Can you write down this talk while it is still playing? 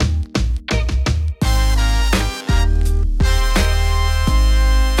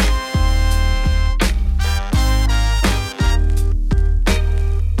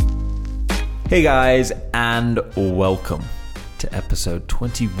Hey guys, and welcome to episode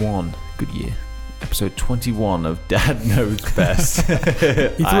 21. Good year. Episode 21 of Dad Knows Best.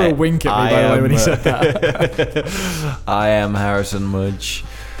 He threw a wink at me, by the way, when he said that. I am Harrison Mudge,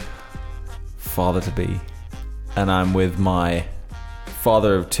 father-to-be, and I'm with my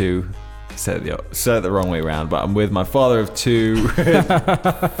father of two. Said it the wrong way around, but I'm with my father of two,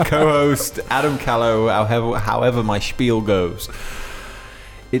 co-host Adam Callow, however my spiel goes.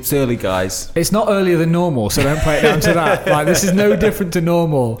 It's early, guys. It's not earlier than normal, so don't play it down to that. Like, this is no different to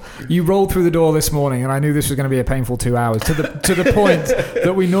normal. You rolled through the door this morning, and I knew this was going to be a painful 2 hours, to the point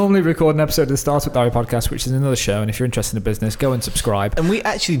that we normally record an episode of the Startup Diary podcast, which is another show, and if you're interested in the business, go and subscribe. And we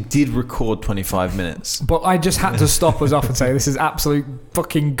actually did record 25 minutes. But I just had to stop us off and say, this is absolute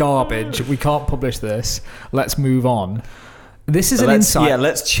fucking garbage. We can't publish this. Let's move on. This is an insight. Yeah,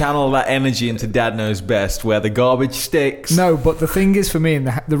 let's channel that energy into Dad Knows Best, where the garbage sticks. No, but the thing is for me,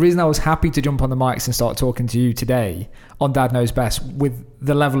 and the reason I was happy to jump on the mics and start talking to you today on Dad Knows Best with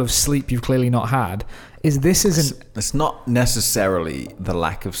the level of sleep you've clearly not had, is this isn't... It's not necessarily the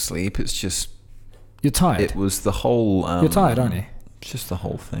lack of sleep, it's just... You're tired. It was the whole... You're tired, aren't you? It's just the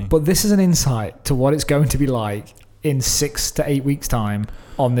whole thing. But this is an insight to what it's going to be like in 6 to 8 weeks' time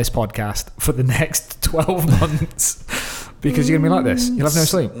on this podcast for the next 12 months. Because you're going to be like this. You'll have no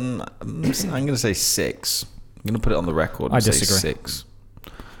sleep. I'm going to say 6. I'm going to put it on the record and I say disagree. 6.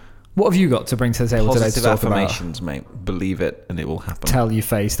 What have you got to bring to the table today to Positive talk about? affirmations, mate. Believe it and it will happen. Tell your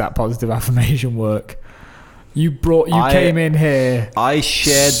face that positive affirmation work. You came in here. I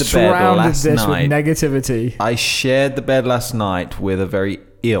shared the bed last this night. with negativity. I shared the bed last night with a very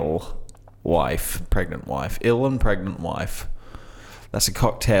ill wife, pregnant wife. Ill and pregnant wife. That's a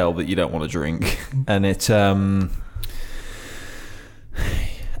cocktail that you don't want to drink. And it...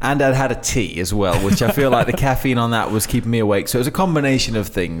 And I'd had a tea as well, which I feel like the caffeine on that was keeping me awake. So it was a combination of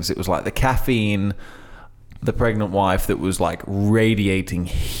things. It was like the caffeine, the pregnant wife that was like radiating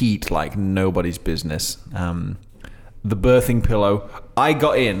heat like nobody's business. The birthing pillow. I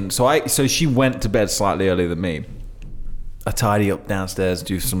got in, so she went to bed slightly earlier than me. I tidy up downstairs,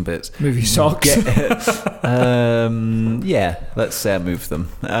 do some bits. Move your socks. Yeah, let's say I moved them.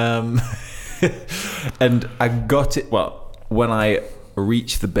 And I got it. Well, when I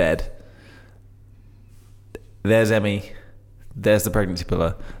reach the bed, there's Emmy, there's the pregnancy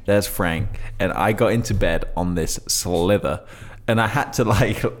pillow, there's Frank, and I got into bed on this slither, and I had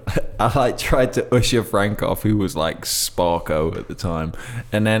to I tried to usher Frank off, who was like Sparko at the time,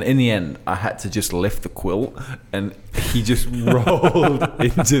 and then in the end I had to just lift the quilt, and he just rolled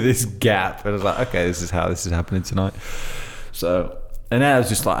into this gap, and I was like, okay, this is how this is happening tonight. So, and then I was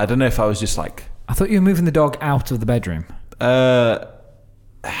just like, I don't know if I was just like, I thought you were moving the dog out of the bedroom.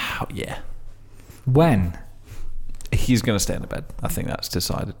 Yeah. When? He's going to stay in the bed. I think that's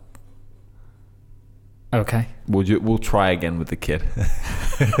decided. Okay. We'll try again with the kid.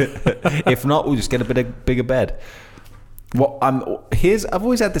 If not, we'll just get a bigger bed. I've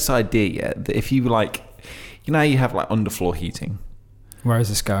always had this idea that if you like, you know how you have like underfloor heating. Where is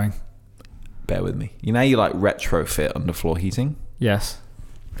this going? Bear with me. You know how you like retrofit underfloor heating? Yes.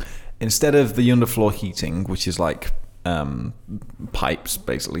 Instead of the underfloor heating, which is like pipes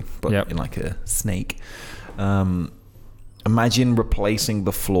basically, but in like a snake. Imagine replacing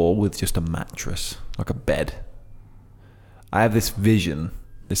the floor with just a mattress, like a bed. I have this vision,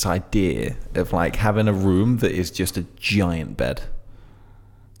 this idea of like having a room that is just a giant bed.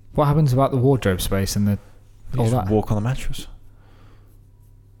 What happens about the wardrobe space and all that? Walk on the mattress.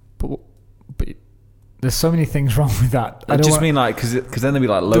 But there's so many things wrong with that. I just mean like because then there'd be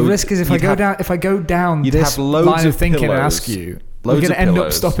like loads. The risk is if I go down you'd this have loads line of of thinking pillows, and ask you, loads we're going of to end up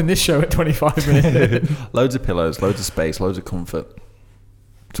pillows. stopping this show at 25 minutes. Loads of pillows, loads of space, loads of comfort.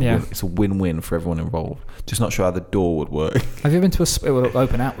 It's a win-win for everyone involved. Just not sure how the door would work. Have you been to it will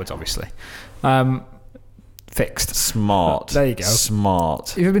open outwards, obviously. Fixed. Smart. There you go. Smart.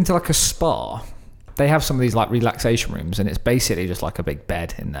 Have you ever been to like a spa? They have some of these like relaxation rooms, and it's basically just like a big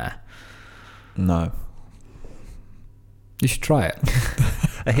bed in there. No. You should try it.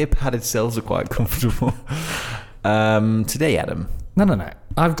 A hip padded cells are quite comfortable. Today, Adam. No.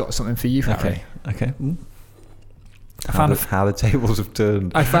 I've got something for you, Harry. Okay. How the tables have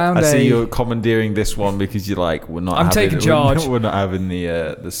turned. I see you're commandeering this one because you're like, I'm taking charge. We're not having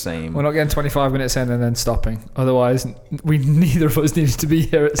the same. We're not getting 25 minutes in and then stopping. Otherwise, neither of us needed to be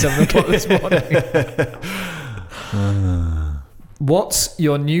here at 7 o'clock this morning. What's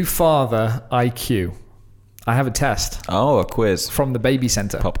your new father IQ? I have a test. Oh, a quiz. From the baby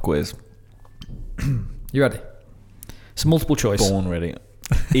centre. Pop quiz. You ready? It's multiple choice. Born ready.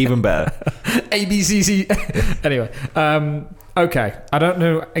 Even better. A, B, C, C. Anyway, Okay, I don't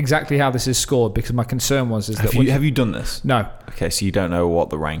know exactly how this is scored because my concern was Have you done this? No, Okay, so you don't know what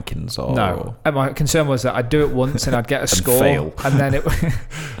the rankings are. no. And my concern was that I'd do it once and I'd get a score, fail. and then it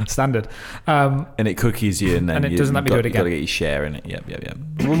standard. And it cookies you, and then And it doesn't let me do it again. You got to get your share in it. Yep.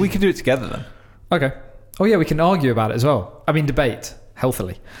 Well, we can do it together then. Okay. Oh yeah, we can argue about it as well. I mean, debate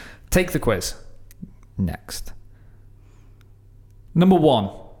healthily. Take the quiz. Next. Number 1.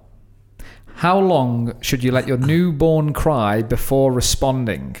 How long should you let your newborn cry before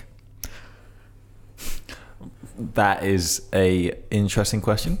responding? That is a interesting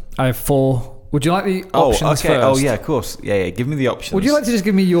question. I have 4. Would you like the options okay. first? Oh, yeah, of course. Yeah. Give me the options. Would you like to just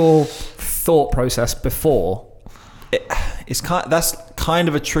give me your thought process before? That's kind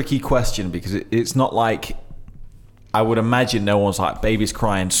of a tricky question because it's not like I would imagine no one's like, baby's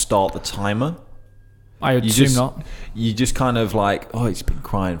crying, start the timer. I assume not. You just kind of like, oh, it's been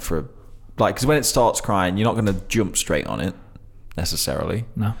crying for, like, because when it starts crying, you're not going to jump straight on it necessarily.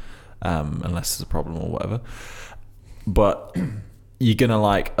 No. Unless there's a problem or whatever. But you're going to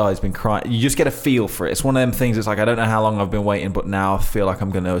like, oh, it's been crying. You just get a feel for it. It's one of them things. It's like, I don't know how long I've been waiting, but now I feel like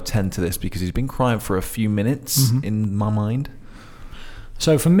I'm going to attend to this because he's been crying for a few minutes in my mind.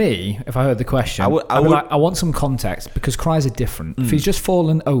 So for me, if I heard the question, I want some context because cries are different. If he's just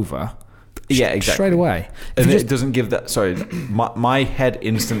fallen over, yeah, exactly. straight away. And it doesn't give that. Sorry, my head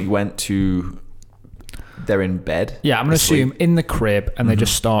instantly went to they're in bed. Yeah, I'm going to assume in the crib and they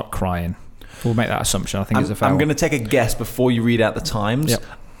just start crying. We'll make that assumption. I think it's a fair I'm one. going to take a guess before you read out the times. Yep.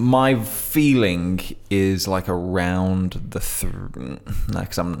 My feeling is like around the no,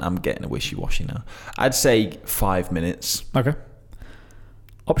 because I'm getting a wishy-washy now. I'd say 5 minutes. Okay.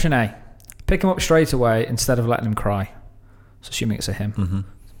 Option A: pick him up straight away instead of letting him cry. So assuming it's a him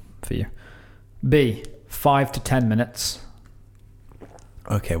for you. B: 5 to 10 minutes.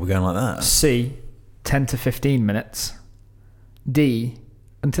 Okay, we're going like that. C: 10 to 15 minutes. D: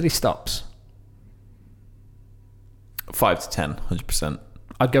 until he stops. 5 to 10, 100%.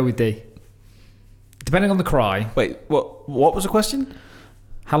 I'd go with D. Depending on the cry. Wait, what was the question?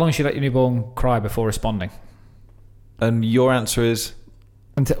 How long should you let your newborn cry before responding? And your answer is?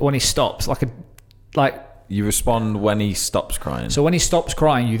 Until when he stops, like. You respond when he stops crying. So when he stops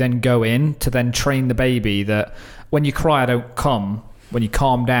crying, you then go in to then train the baby that when you cry, I don't come. When you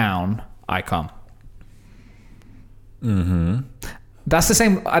calm down, I come. That's the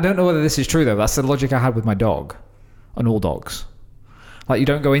same. I don't know whether this is true though. That's the logic I had with my dog and all dogs. Like you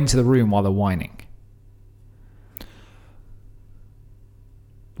don't go into the room while they're whining.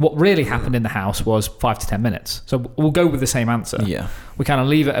 What really happened in the house was 5 to 10 minutes. So we'll go with the same answer. Yeah. We kind of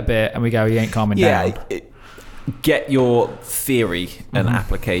leave it a bit and we go, he ain't calming down. Get your theory and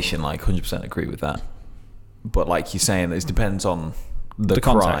application, like 100% agree with that. But like you're saying, it depends on the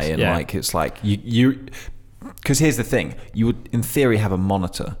cry context, and yeah. like it's like you because here's the thing, you would in theory have a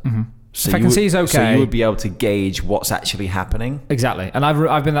monitor. So If I can see he's okay. So you would be able to gauge what's actually happening. Exactly. And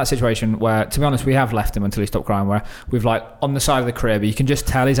I've been in that situation where, to be honest, we have left him until he stopped crying, where we've like on the side of the crib, you can just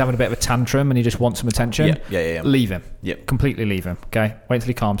tell he's having a bit of a tantrum and he just wants some attention. Yeah. Leave him. Yep. Completely leave him. Okay. Wait till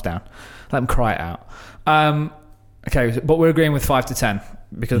he calms down. Let him cry it out. Okay. But we're agreeing with 5 to 10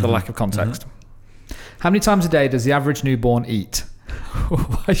 because of the lack of context. How many times a day does the average newborn eat?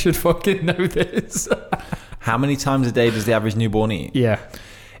 I should fucking know this. How many times a day does the average newborn eat? Yeah.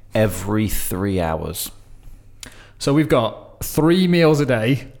 Every 3 hours. So we've got 3 meals a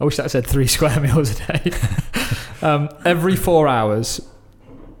day. I wish that said 3 square meals a day. Every 4 hours,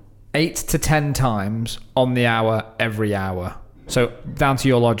 8 to 10 times on the hour, every hour. So down to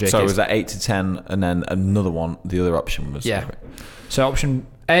your logic. So was that 8 to 10 and then another one, the other option was... Yeah. So option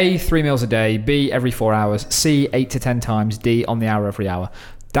A, 3 meals a day. B, every 4 hours. C, 8 to 10 times. D, on the hour, every hour.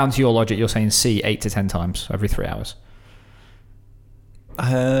 Down to your logic, you're saying C, 8 to 10 times every 3 hours.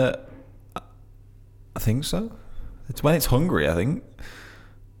 I think so. It's when it's hungry, I think.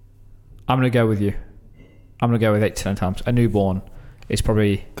 I'm going to go with you. I'm going to go with 8 to 10 times. A newborn is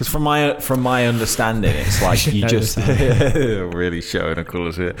probably... Because from my understanding, it's like you just... really showing a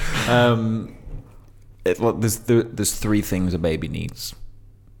colours here. There's 3 things a baby needs.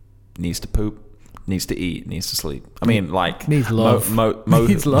 Needs to poop, needs to eat, needs to sleep. I mean, like... Needs love.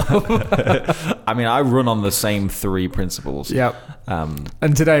 Needs love. I mean, I run on the same 3 principles. Yep.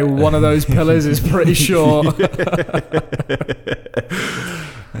 And today, one of those pillars is pretty short.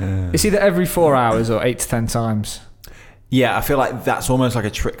 It's either every 4 hours or 8 to 10 times. Yeah, I feel like that's almost like a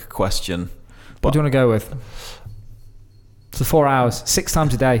trick question. But What do you want to go with? So 4 hours, 6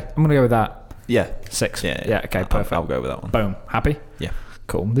 times a day. I'm going to go with that. Yeah. 6. Yeah. Yeah, okay, perfect. I'll go with that one. Boom. Happy? Yeah.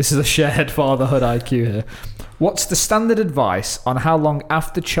 Cool. This is a shared fatherhood IQ here. What's the standard advice on how long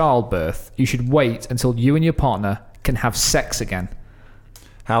after childbirth you should wait until you and your partner can have sex again?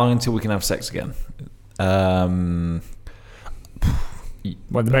 How long until we can have sex again?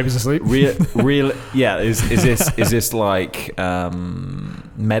 When the baby's asleep? Real, yeah. Is this like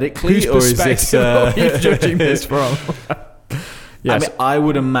medically, Whose or is this? perspective are you judging this from? Yes. I mean, I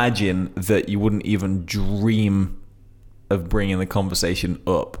would imagine that you wouldn't even dream of bringing the conversation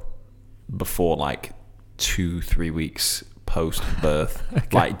up before like 2-3 weeks post birth,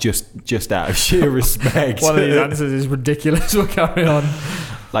 Okay. like just out of sheer respect. One of these answers is ridiculous. We'll carry on.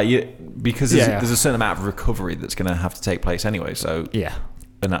 Because there's a certain amount of recovery that's going to have to take place anyway. So Yeah.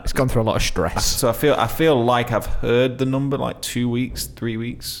 and It's gone through a lot of stress. so I feel like I've heard the number like 2 weeks, 3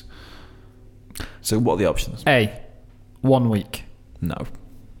 weeks. So what are the options? A, 1 week. No,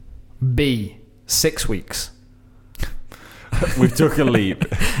 B, 6 weeks. we took a leap.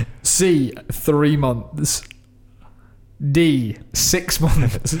 C, 3 months. D, 6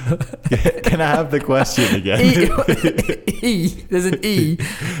 months. Can I have the question again? E, there's an E.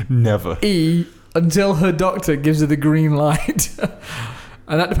 Never. E, until her doctor gives her the green light.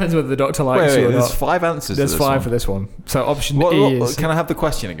 And that depends whether the doctor likes you or there's not. 5 answers. There's to this 5 one. for this one. So option E is... Can I have the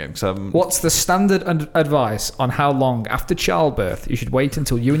question again? What's the standard advice on how long after childbirth you should wait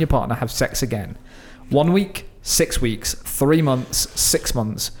until you and your partner have sex again? 1 week, 6 weeks, 3 months, 6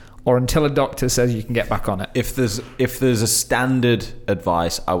 months, or until a doctor says you can get back on it? If there's a standard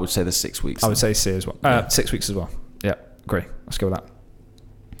advice, I would say the 6 weeks. I would say C as well. 6 weeks as well. Yeah, agree. Let's go with that.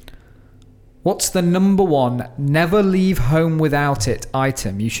 What's the number one never leave home without it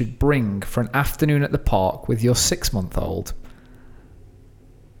item you should bring for an afternoon at the park with your 6-month-old?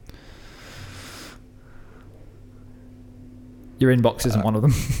 Your inbox isn't one of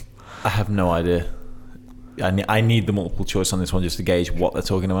them. I have no idea. I need the multiple choice on this one just to gauge what they're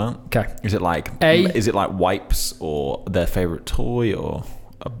talking about. Okay. Is it like A. Is it like wipes or their favorite toy or?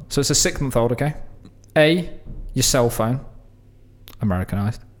 So it's a 6-month-old, okay? A, your cell phone.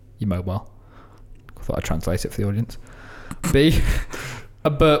 Americanized. Your mobile. I thought I'd translate it for the audience. B,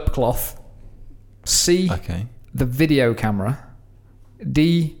 a burp cloth. C, Okay. the video camera.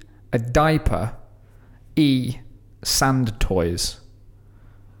 D, a diaper. E, sand toys.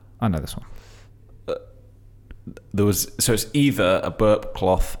 I know this one. So it's either a burp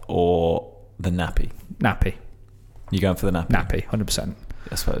cloth or the nappy. Nappy. You're going for the nappy? Nappy, 100%.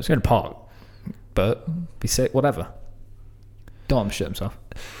 I suppose. It's going to park. Burp, be sick, whatever. Don't want him to shit himself.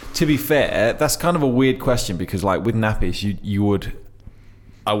 To be fair, that's kind of a weird question because, like, with nappies,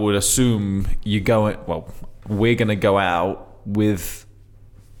 I would assume we're going to go out with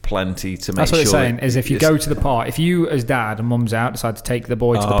plenty to make That's what sure. it's saying, is if you go to the park, if you as dad and mum's out decide to take the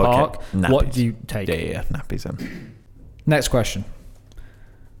boy to the park, what Nappies. do you take? Yeah, nappies then. Next question.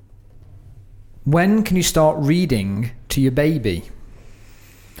 When can you start reading to your baby?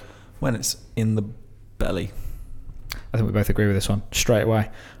 When it's in the belly. I think we both agree with this one. Straight away.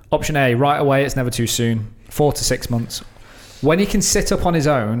 Option A, right away, it's never too soon. 4 to 6 months. When he can sit up on his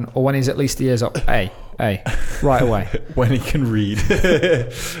own or when he's at least a years old. A, right away. When he can read.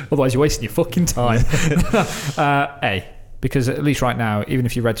 Otherwise, you're wasting your fucking time. A, because at least right now, even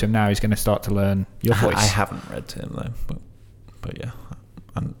if you read to him now, he's going to start to learn your voice. I haven't read to him though, but yeah,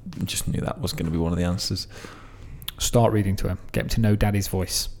 I just knew that was going to be one of the answers. Start reading to him. Get him to know daddy's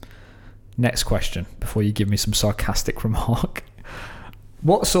voice. Next question, before you give me some sarcastic remark.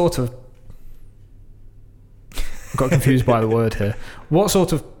 What sort of... I got confused by the word here. What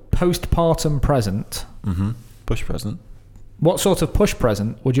sort of postpartum present... Mm-hmm. Push present. What sort of push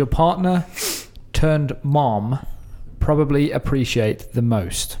present would your partner turned mom probably appreciate the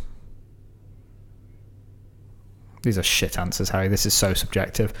most? These are shit answers, Harry. This is so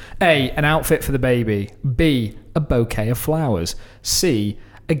subjective. A, an outfit for the baby. B, a bouquet of flowers. C,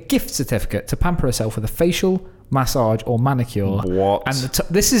 a gift certificate to pamper herself with a facial, massage, or manicure. What? And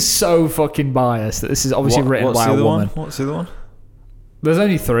this is so fucking biased that this is obviously written by a woman. What's the other one? There's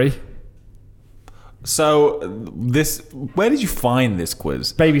only 3. So where did you find this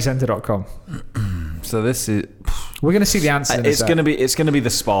quiz? Babycenter.com. So this is... We're going to see the answer in a It's sec. going to be the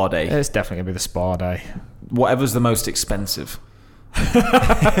spa day. It's definitely going to be the spa day. Whatever's the most expensive. Can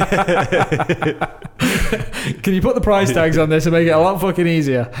you put the price tags on this and make it a lot fucking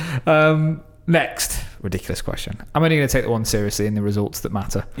easier? Next. Ridiculous question. I'm only going to take the one seriously in the results that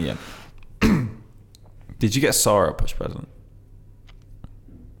matter. Yeah. Did you get Sarah a push present?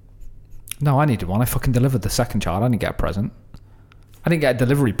 No, I needed one. I fucking delivered the second child. I didn't get a present. I didn't get a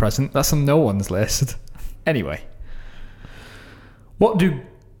delivery present. That's on no one's list. Anyway. What do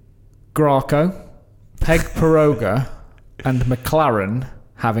Graco, Peg Piroga, and McLaren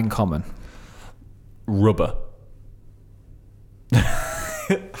have in common? Rubber.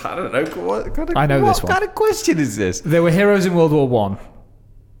 I don't know. What kind of, I know what this one. kind of question is this? There were heroes in World War One.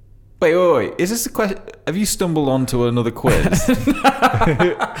 Wait. Is this a question? Have you stumbled onto another quiz?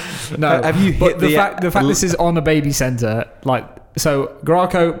 No. Have you hit the fact this is on a baby centre, like, so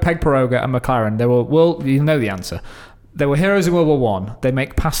Graco, Peg Pieroga and McLaren, they were, well, you know the answer. They were heroes in World War One. They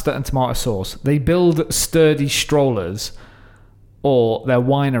make pasta and tomato sauce. They build sturdy strollers, or they're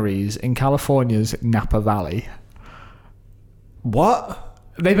wineries in California's Napa Valley. What?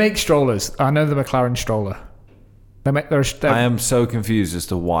 They make strollers. I know the McLaren stroller. I am so confused as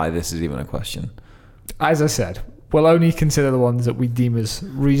to why this is even a question. As I said, we'll only consider the ones that we deem as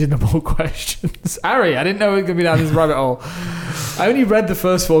reasonable questions. Harry, I didn't know we were going to be down this rabbit hole. I only read the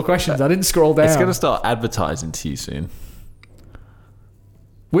first 4 questions. I didn't scroll down. It's going to start advertising to you soon.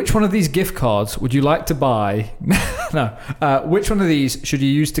 Which one of these gift cards would you like to buy? No. Which one of these should you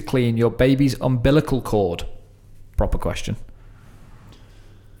use to clean your baby's umbilical cord? Proper question.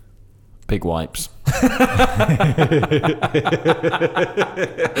 Big wipes. That's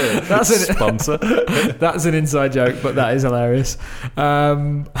an sponsor. That's an inside joke, but that is hilarious.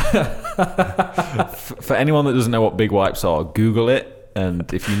 For anyone that doesn't know what big wipes are, Google it,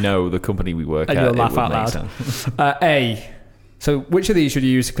 and if you know the company we work And at, you'll it laugh would out make loud. sense. A. So which of these should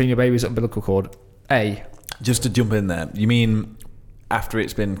you use to clean your baby's umbilical cord? A. Just to jump in there, you mean after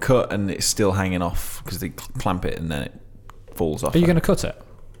it's been cut and it's still hanging off because they clamp it and then it falls off? Are you going to cut it?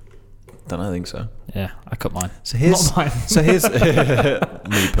 Don't think so. Yeah, I cut mine. So here's Not mine. So here's me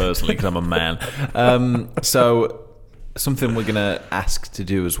personally, because I'm a man. So something we're gonna ask to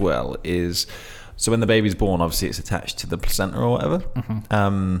do as well is, so when the baby's born, obviously it's attached to the placenta or whatever.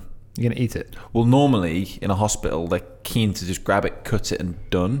 Mm-hmm. You're going to eat it? Well, normally in a hospital they're keen to just grab it, cut it, and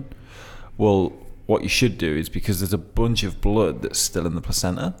done. Well, what you should do is, because there's a bunch of blood that's still in the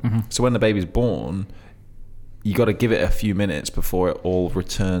placenta, so when the baby's born, you got to give it a few minutes before it all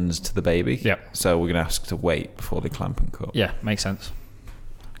returns to the baby. Yeah. So we're going to ask to wait before they clamp and cut. Yeah, makes sense.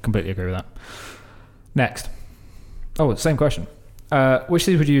 Completely agree with that. Next. Oh, same question. Which of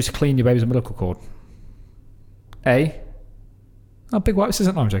these would you use to clean your baby's umbilical cord? A. Oh, big wipes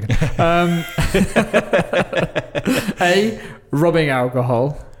isn't. No, I'm joking. A. Rubbing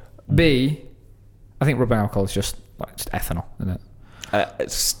alcohol. B. I think rubbing alcohol is just ethanol, isn't it?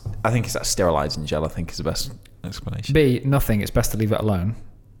 I think it's that sterilising gel, I think, is the best explanation. B. Nothing. It's best to leave it alone.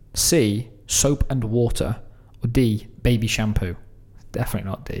 C. Soap and water. Or D. Baby shampoo. Definitely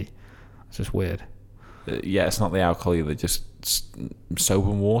not D. It's just weird. Yeah, it's not the alcohol either, just soap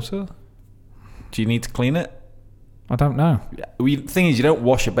and water. Do you need to clean it? I don't know. The thing is, you don't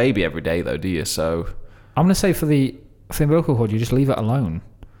wash a baby every day, though, do you? So I'm going to say for the umbilical cord, you just leave it alone.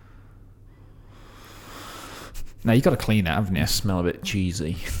 No, you got to clean it, haven't you? Smell a bit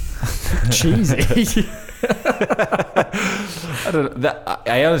cheesy. Cheesy. I don't know.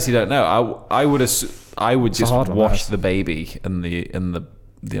 I honestly don't know. I would just wash the baby and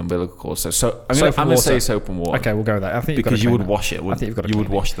the umbilical cord. So I'm going to say soap and water. Okay, we'll go with that. I think because you would wash it. I think you've got to you would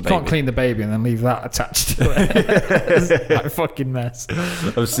wash the baby. You can't clean the baby and then leave that attached to it. It's like a fucking mess.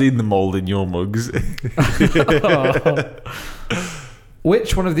 I've seen the mold in your mugs. Oh.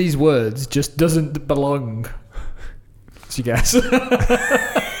 Which one of these words just doesn't belong? You guess.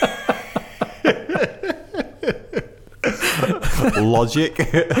 Logic.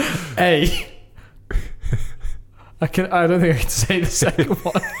 A. I don't think I can say the second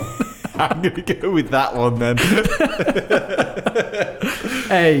one. I'm going to go with that one then.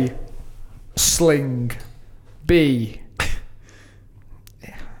 A. Sling. B.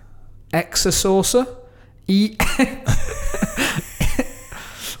 Exasaucer. E.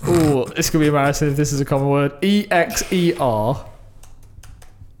 Oh, this could be embarrassing if this is a common word. EXER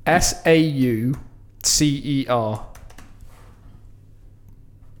SAUCER.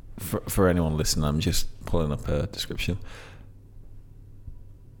 For anyone listening, I'm just pulling up a description.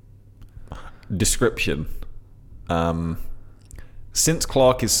 Since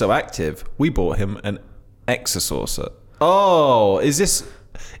Clark is so active, we bought him an exasaucer. Oh, is this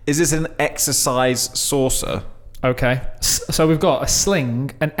an exercise saucer? Okay, so we've got a sling,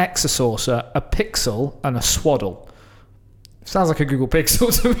 an exasaucer, a pixel, and a swaddle. Sounds like a Google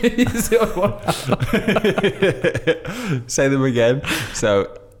Pixel to me. Is the other one. Say them again.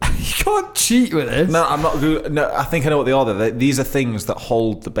 So you can't cheat with this. No, I'm not. No, I think I know what they are. These are things that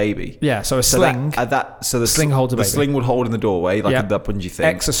hold the baby. Yeah, so a sling. So the sling holds a baby. The sling would hold in the doorway, like that bungee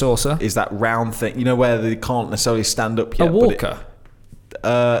thing. Exasaucer is that round thing, you know, where they can't necessarily stand up yet. A walker.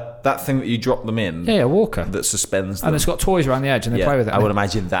 That thing that you drop them in. Yeah, a walker that suspends them. And it's got toys around the edge, and they play with it. I would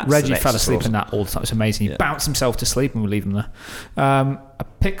imagine that. Reggie fell asleep in that all the time. It's amazing. He bounced himself to sleep, and we leave him there. A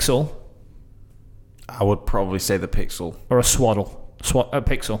pixel. I would probably say the pixel or a swaddle.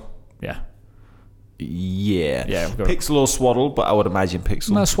 Pixel. Yeah. Yeah. Yeah, we've got Pixel or Swaddle, but I would imagine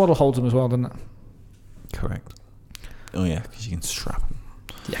Pixel. No, Swaddle holds them as well, doesn't it? Correct. Oh yeah, because you can strap them.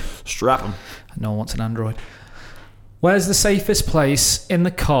 Yeah. Strap them. No one wants an Android. Where's the safest place in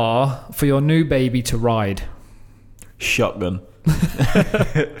the car for your new baby to ride? Shotgun.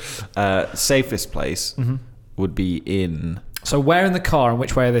 Safest place would be in... So where in the car and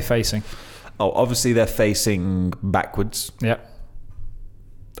which way are they facing? Oh, obviously they're facing backwards. Yep.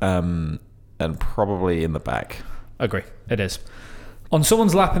 And probably in the back. Agree. It is. On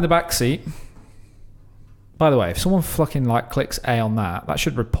someone's lap in the back seat. By the way, if someone fucking clicks A on that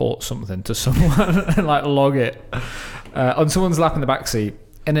should report something to someone and log it. On someone's lap in the back seat,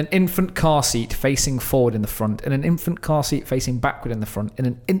 in an infant car seat facing forward in the front, in an infant car seat facing backward in the front, in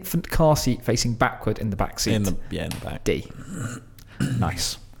an infant car seat facing backward in the back seat. In the back. D.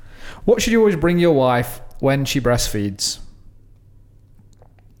 Nice. What should you always bring your wife when she breastfeeds?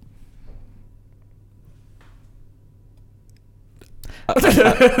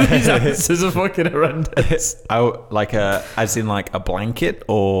 These answers are fucking horrendous. As in a blanket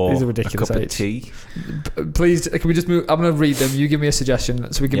or These are a ridiculous cup of age. tea. Please, can we just move? I'm going to read them. You give me a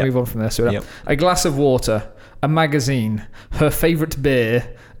suggestion so we can Yep. move on from this. Yep. A glass of water, a magazine, her favourite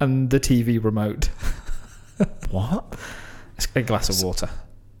beer, and the TV remote. What? It's a glass of water.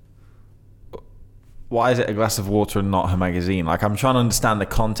 Why is it a glass of water and not her magazine? I'm trying to understand the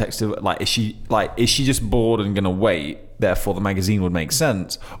context of it. Is she just bored and gonna wait? Therefore, the magazine would make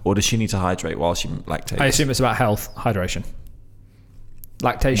sense, or does she need to hydrate while she lactates? I assume it's about health, hydration,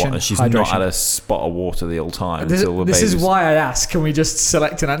 lactation. She's hydration. not at a spot of water the whole time. This until the is baby's- why I ask. Can we just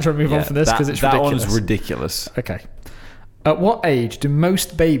select an answer and move on from this because it's that ridiculous? one's ridiculous. Okay. At what age do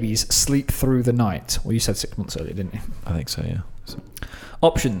most babies sleep through the night? Well, you said 6 months earlier, didn't you? I think so. Yeah.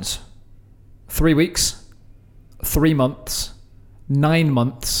 Options: 3 weeks, 3 months, 9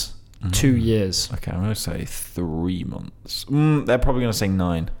 months, 2 years. Okay, I'm gonna say 3 months. They're probably gonna say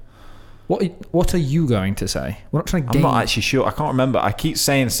 9. What are you going to say? We're not trying to I'm game. not actually sure. I can't remember. I keep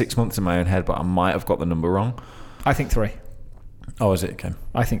saying 6 months in my own head, but I might have got the number wrong. I think 3. Oh, is it? Okay.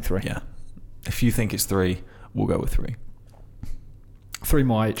 I think 3. Yeah. If you think it's 3, we'll go with 3. 3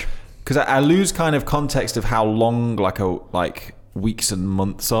 more each. Because I lose kind of context of how long weeks and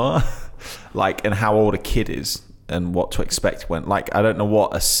months are, and how old a kid is and what to expect when. I don't know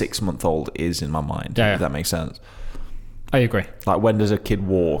what a 6-month-old is in my mind. Yeah. If that makes sense. I agree. When does a kid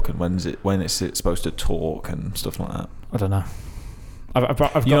walk and when it's supposed to talk and stuff like that. I don't know. I've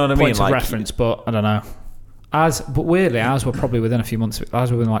got You know what I mean? points of reference, but I don't know. But weirdly, ours were probably within a few months.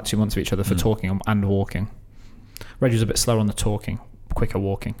 Ours were within 2 months of each other for talking and walking. Reggie was a bit slower on the talking, quicker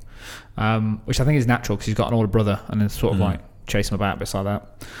walking, which I think is natural because he's got an older brother and it's sort of chase him about bits like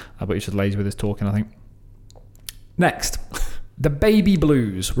that. But he's just lazy with his talking, I think. Next, the baby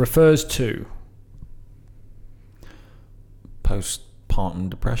blues refers to Postpartum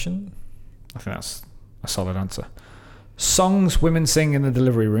depression. I think that's a solid answer. Songs women sing in the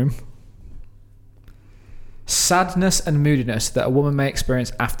delivery room. Sadness and moodiness that a woman may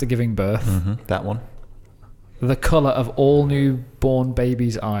experience after giving birth. That one. The colour of all newborn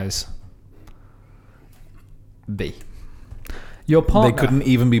babies' eyes. B. Your partner. They couldn't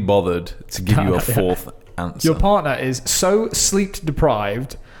even be bothered to give you a Yeah. fourth answer. Your partner is so sleep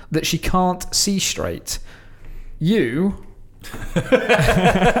deprived that she can't see straight. You.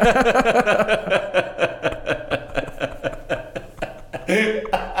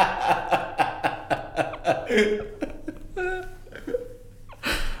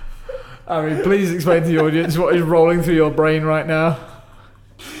 I mean, please explain to the audience what is rolling through your brain right now.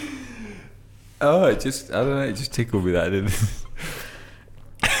 Oh, I don't know, it just tickled me that, didn't it?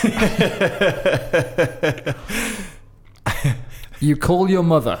 You call your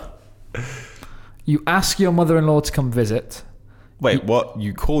mother. You ask your mother-in-law to come visit. Wait, what?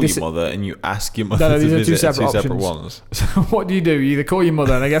 You call This- your mother and you ask your mother No, to these are visit two separate separate options. ones. So what do? You either call your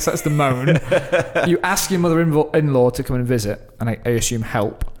mother, and I guess that's the moan. You ask your mother-in-law to come and visit, and I assume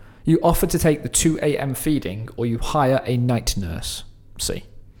help. You offer to take the 2 a.m. feeding, or you hire a night nurse. C.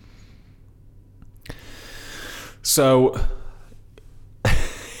 So,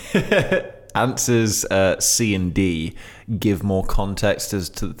 answers C and D give more context as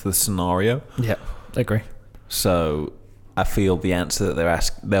to the scenario. Yeah, agree. So, I feel the answer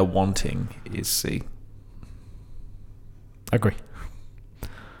that they're wanting is C. Agree.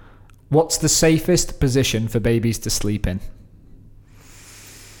 What's the safest position for babies to sleep in?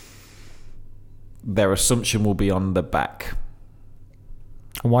 Their assumption will be on the back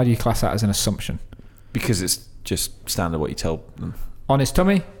And why do you class that as an assumption? because it's just standard what you tell them. On his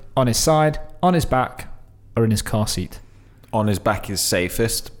tummy, on his side, on his back, or in his car seat? on his back is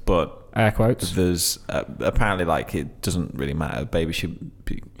safest, but Air quotes. there's apparently like it doesn't really matter. Baby should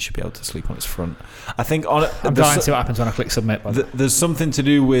be able to sleep on its front. I think on. I'm dying to see what happens when I click submit. There's something to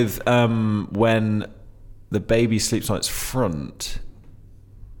do with when the baby sleeps on its front,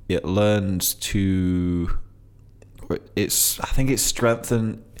 it learns to. I think it's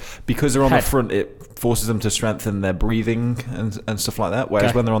strengthen because they're on the front. It forces them to strengthen their breathing and stuff like that.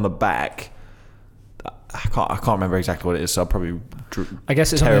 Whereas when they're on the back, I can't remember exactly what it is. So I'll probably. I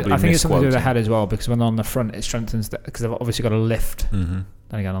guess it's something. I think it's something to do with the head as well, because when they're on the front, it strengthens because they've obviously got a lift. Mm-hmm.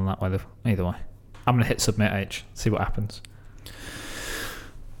 Then again, on that way, either way, I'm gonna hit submit H. See what happens.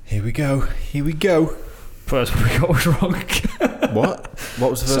 Here we go. First, we got wrong.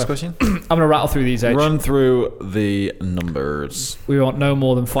 What was the first question? I'm gonna rattle through these. H. Run through the numbers. We want no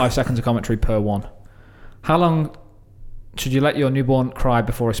more than 5 seconds of commentary per one. How long should you let your newborn cry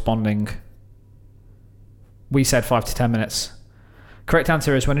before responding? We said 5 to 10 minutes. Correct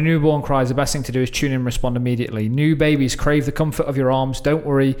answer is when a newborn cries, the best thing to do is tune in and respond immediately. New babies crave the comfort of your arms. Don't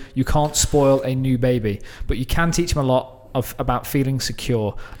worry, you can't spoil a new baby, but you can teach them a lot about feeling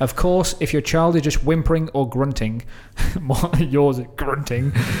secure. Of course, if your child is just whimpering or grunting, yours is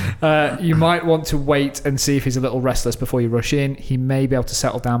grunting, you might want to wait and see if he's a little restless before you rush in. He may be able to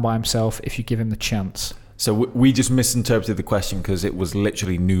settle down by himself if you give him the chance. So we just misinterpreted the question because it was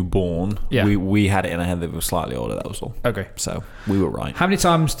literally newborn. Yeah. We had it in our head that it was slightly older, that was all. Okay. So we were right. How many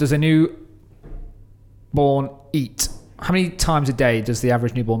times does a newborn eat? How many times a day does the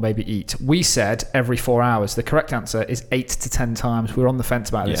average newborn baby eat? We said every 4 hours. The correct answer is 8 to 10 times. We were on the fence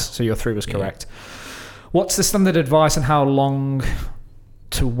about this, so your 3 was correct. Yeah. What's the standard advice on how long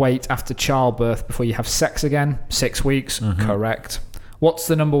to wait after childbirth before you have sex again? 6 weeks. Mm-hmm. Correct. What's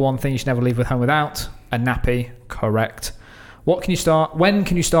the number one thing you should never leave home without? A nappy. Correct. When can you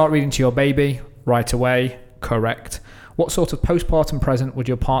start reading to your baby? Right away. Correct. What sort of postpartum present would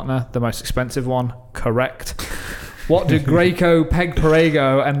your partner, the most expensive one? Correct. What do Graco, Peg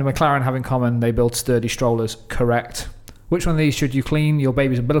Perego and McLaren have in common? They build sturdy strollers. Correct. Which one of these should you clean your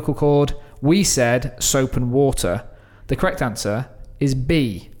baby's umbilical cord? We said soap and water. The correct answer is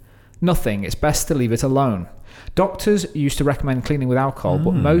B. Nothing. It's best to leave it alone. Doctors used to recommend cleaning with alcohol,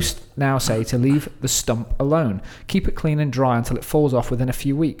 but most now say to leave the stump alone. Keep it clean and dry until it falls off within a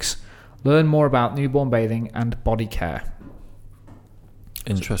few weeks. Learn more about newborn bathing and body care.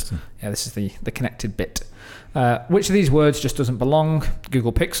 Interesting. Yeah, this is the connected bit. Which of these words just doesn't belong?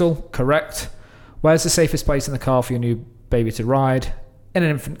 Google Pixel. Correct. Where's the safest place in the car for your new baby to ride? In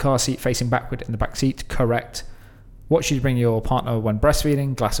an infant car seat facing backward in the back seat. Correct. What should you bring your partner when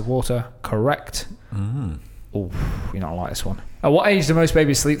breastfeeding? Glass of water. Correct. Oh, you're not like this one. At what age do most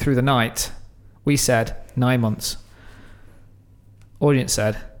babies sleep through the night? We said 9 months. Audience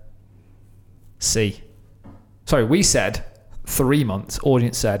said C. Sorry, we said 3 months.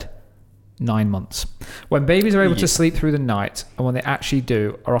 Audience said 9 months. When babies are able to sleep through the night, and when they actually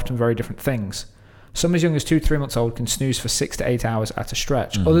do, are often very different things. Some as young as 2 to 3 months old can snooze for 6 to 8 hours at a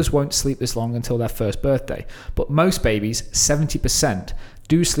stretch. Others won't sleep this long until their first birthday. But most babies, 70%,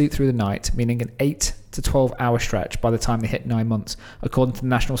 do sleep through the night, meaning an 8 to 12 hour stretch by the time they hit 9 months, according to the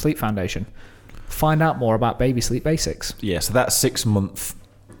National Sleep Foundation. Find out more about baby sleep basics. Yeah, so that 6 month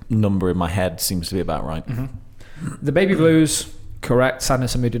number in my head seems to be about right. Mm-hmm. The baby blues, correct.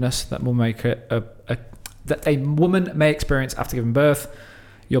 Sadness and moodiness that will make it that a woman may experience after giving birth.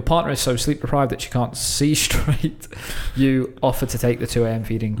 Your partner is so sleep deprived that she can't see straight. You offer to take the 2 a.m.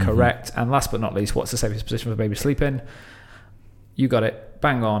 feeding. Correct. And last but not least, what's the safest position for a baby to sleep in? You got it.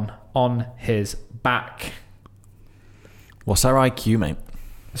 Bang on his back. What's our IQ, mate?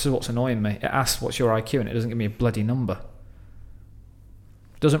 This is what's annoying me. It asks what's your IQ and it doesn't give me a bloody number.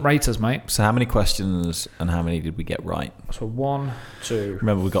 Doesn't rate us, mate. So how many questions and how many did we get right? So 1, 2,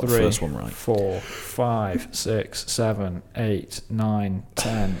 remember, we got 3, the first one right. 4, 5, 6, 7, 8, 9,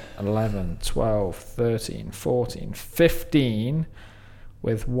 10, 11, 12, 13, 14, 15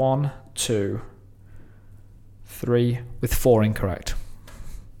 with 1, 2, 3 with 4 incorrect.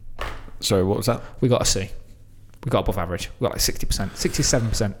 Sorry, what was that? We got a C. We got above average. We got like 60%,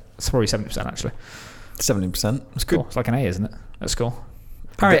 67%. It's probably 70% actually. 70%. That's good. Cool. It's like an A, isn't it? That's cool.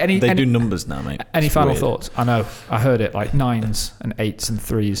 Harry, they do numbers now, mate. Any final weird thoughts? I know. I heard it like 9s and 8s and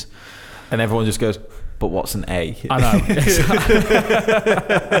 3s. And everyone just goes, but what's an A? I know.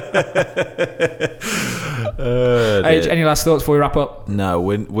 Any last thoughts before we wrap up? No,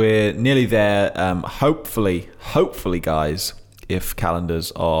 we're nearly there. Hopefully, guys, if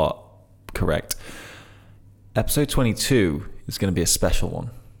calendars are correct, episode 22 is going to be a special one.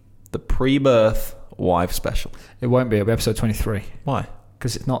 The pre-birth wife special. It won't be. It'll be episode 23. Why?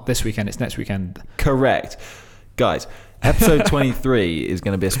 Because it's not this weekend, it's next weekend. Correct. Guys, episode 23 is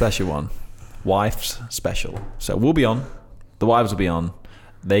going to be a special one. Wives special. So we'll be on. The wives will be on.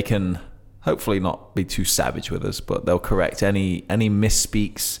 They can hopefully not be too savage with us, but they'll correct any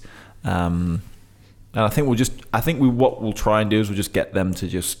misspeaks. And I think what we'll try and do is we'll just get them to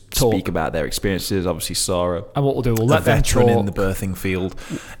just speak about their experiences. Obviously, Sarah. And what we'll do, we'll let them veteran talk. in the birthing field.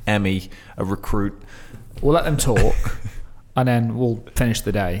 Emmy, a recruit. We'll let them talk, and then we'll finish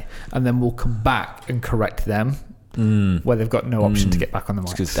the day, and then we'll come back and correct them where they've got no option to get back on the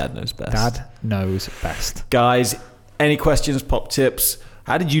mic. Because Dad knows best. Dad knows best. Guys, any questions, pop tips?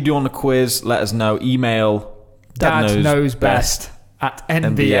 How did you do on the quiz? Let us know. Email Dad knows best at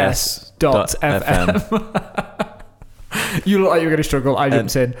nbs.fm. You look like you're going to struggle. I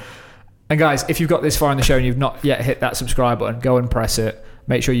jumped in. And guys, if you've got this far in the show and you've not yet hit that subscribe button, go and press it.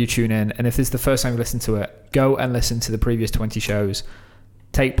 Make sure you tune in. And if this is the first time you listen to it, go and listen to the previous 20 shows.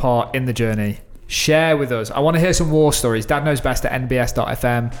 Take part in the journey. Share with us. I want to hear some war stories. Dad knows best at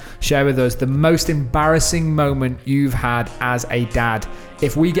nbs.fm. Share with us the most embarrassing moment you've had as a dad.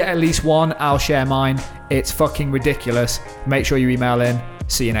 If we get at least one, I'll share mine. It's fucking ridiculous. Make sure you email in.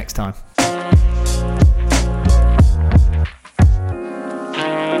 See you next time.